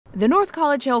The North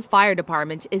College Hill Fire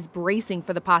Department is bracing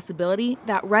for the possibility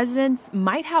that residents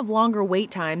might have longer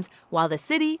wait times while the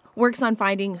city works on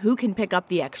finding who can pick up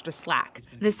the extra slack.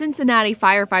 The Cincinnati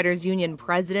Firefighters Union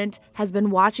president has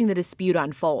been watching the dispute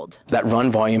unfold. That run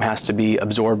volume has to be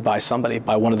absorbed by somebody,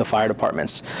 by one of the fire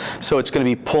departments. So it's going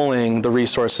to be pulling the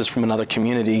resources from another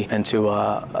community into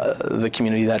the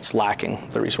community that's lacking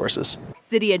the resources.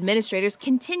 City administrators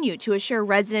continue to assure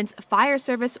residents fire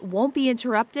service won't be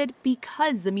interrupted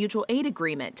because the mutual aid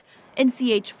agreement.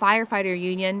 NCH Firefighter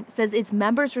Union says its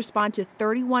members respond to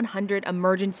 3,100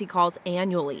 emergency calls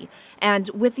annually. And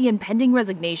with the impending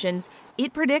resignations,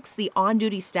 it predicts the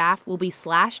on-duty staff will be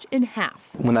slashed in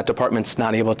half. When that department's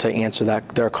not able to answer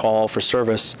their call for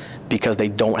service because they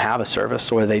don't have a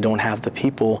service or they don't have the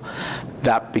people,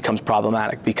 that becomes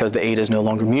problematic because the aid is no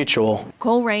longer mutual.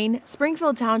 Coleraine,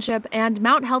 Springfield Township, and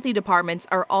Mount Healthy departments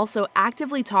are also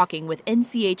actively talking with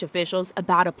NCH officials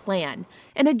about a plan.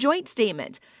 In a joint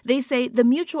statement, they say the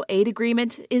mutual aid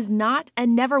agreement is not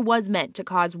and never was meant to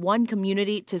cause one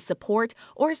community to support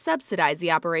or subsidize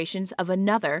the operations of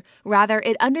another. Rather,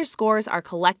 it underscores our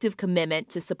collective commitment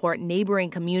to support neighboring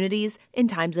communities in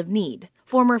times of need.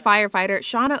 Former firefighter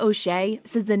Shauna O'Shea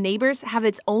says the neighbors have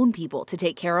its own people to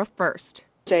take care of first.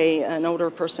 Say an older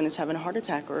person is having a heart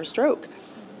attack or a stroke.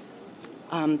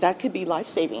 That could be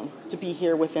life-saving to be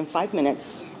here within 5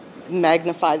 minutes.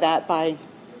 Magnify that by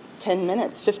 10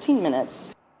 minutes, 15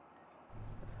 minutes.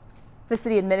 The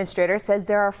city administrator says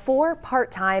there are 4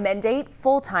 part-time and 8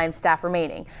 full-time staff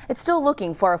remaining. It's still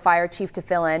looking for a fire chief to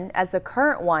fill in, as the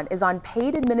current one is on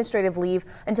paid administrative leave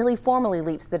until he formally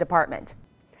leaves the department.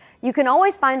 You can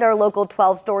always find our local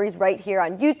 12 stories right here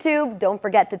on YouTube. Don't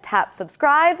forget to tap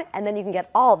subscribe, and then you can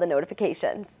get all the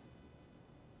notifications.